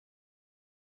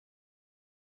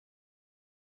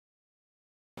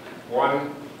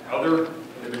one other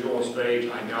individual on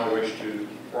stage, I now wish to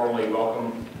formally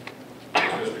welcome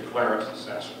Mr. Clarence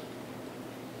Sasser.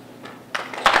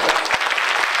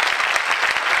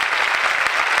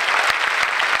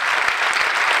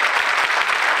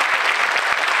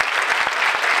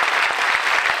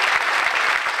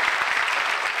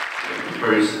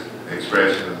 First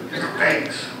expression is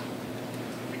thanks,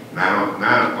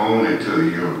 not only to the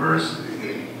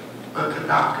university, but to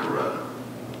Dr. Rudder,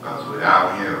 because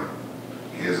without him,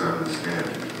 his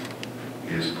understanding,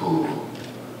 his pull,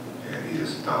 and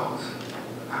his thoughts,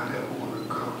 I never would have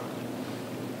come.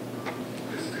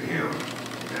 It's to him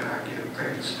that I give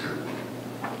thanks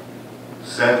to.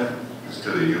 Second is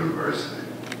to the university,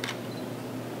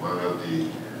 one of the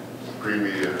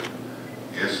premier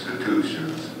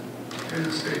institutions in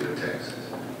the state of Texas.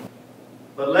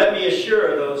 But let me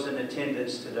assure those in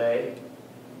attendance today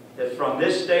that from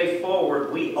this day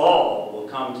forward, we all will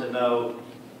come to know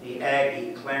the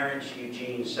Aggie Clarence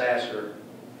Eugene Sasser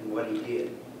and what he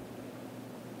did.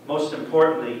 Most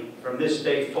importantly, from this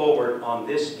day forward on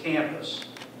this campus,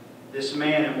 this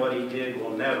man and what he did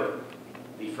will never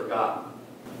be forgotten.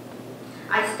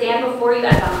 I stand before you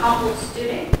as a humble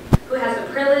student who has the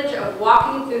privilege of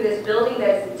walking through this building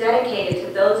that is dedicated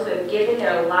to those who have given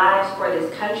their lives for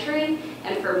this country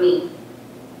and for me.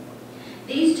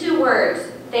 These two words,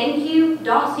 thank you,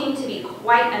 don't seem to be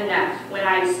quite enough when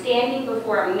I'm standing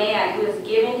before a man who has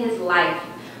given his life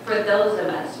for those of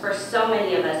us, for so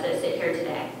many of us that sit here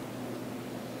today.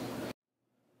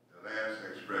 The last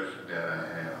expression that I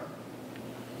have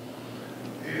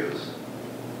is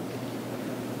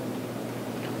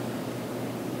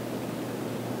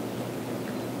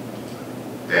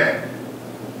that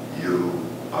you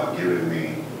are giving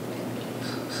me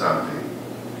something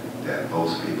that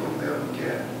most people never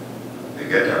get. They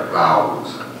get their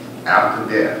flowers after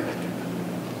death,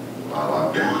 while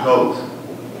I've been close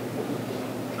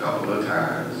a couple of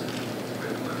times,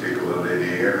 particularly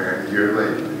there and here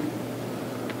lately.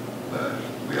 But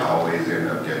we always end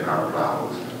up getting our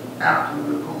flowers after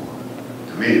we're gone.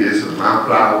 To me, this is my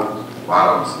flowers while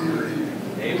I'm still here.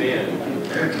 Amen.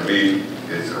 And to me,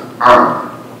 it's an honor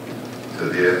to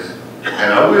this.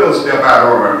 And I will step out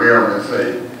on a limb and say,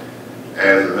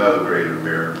 as another great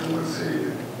American would say,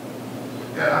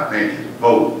 that I think it's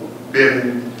both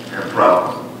fitting and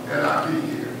proper that I be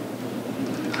here.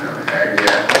 I'm Aggie.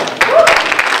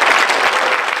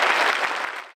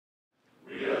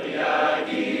 We are the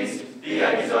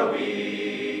Aggies are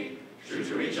we, true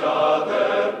to each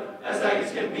other as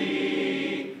Aggies can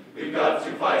be. We've got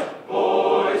to fight,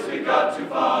 boys, we've got to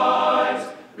fight.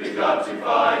 We've got to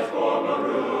fight for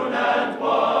maroon and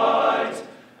white.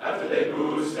 After they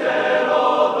boosted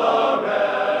all the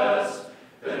rest,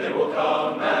 then they will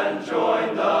come and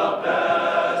join the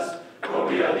best. For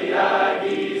we are the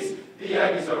Aggies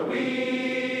are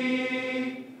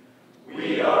we.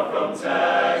 We are from Texas.